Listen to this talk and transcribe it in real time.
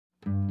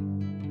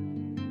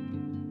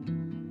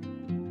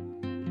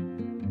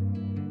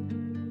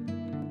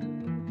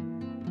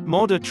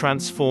Modder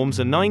transforms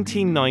a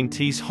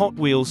 1990s Hot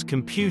Wheels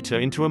computer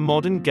into a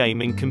modern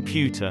gaming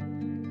computer.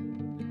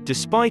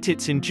 Despite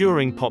its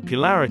enduring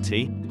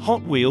popularity,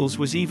 Hot Wheels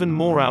was even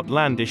more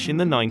outlandish in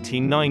the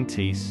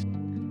 1990s.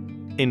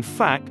 In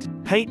fact,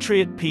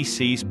 Patriot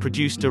PCs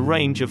produced a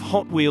range of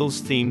Hot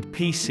Wheels-themed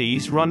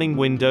PCs running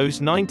Windows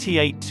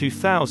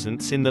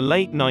 98-2000s in the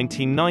late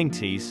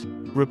 1990s,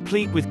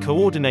 replete with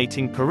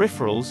coordinating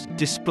peripherals,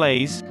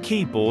 displays,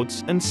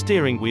 keyboards, and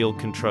steering wheel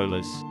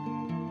controllers.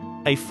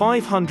 A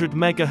 500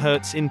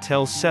 MHz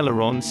Intel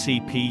Celeron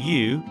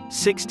CPU,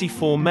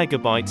 64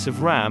 MB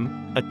of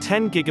RAM, a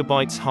 10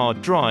 GB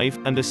hard drive,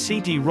 and a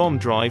CD-ROM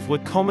drive were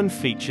common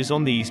features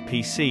on these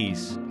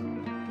PCs.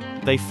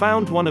 They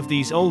found one of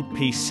these old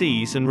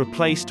PCs and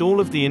replaced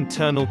all of the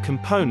internal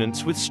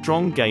components with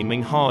strong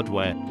gaming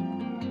hardware.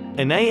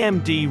 An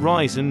AMD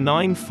Ryzen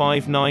 9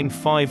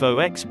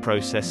 5950X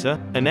processor,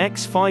 an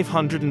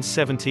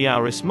X570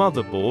 Aorus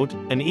motherboard,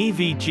 an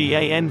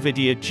EVGA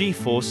NVIDIA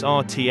GeForce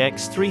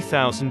RTX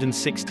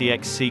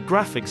 3060XC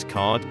graphics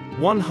card,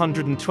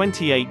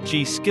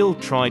 128G Skill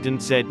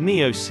Trident Z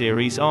Neo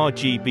Series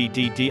RGB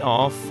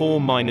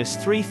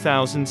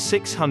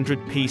DDR4-3600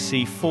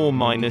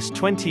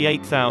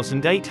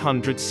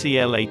 PC4-28800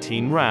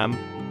 CL18 RAM,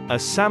 a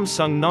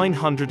Samsung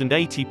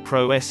 980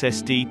 Pro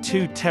SSD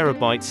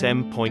 2TB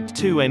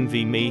M.2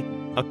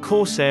 NVMe, a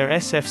Corsair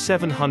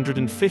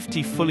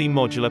SF750 fully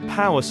modular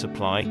power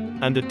supply,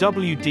 and a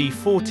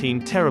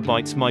WD-14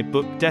 TB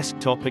MyBook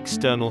desktop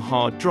external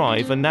hard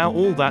drive are now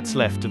all that's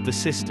left of the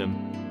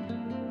system.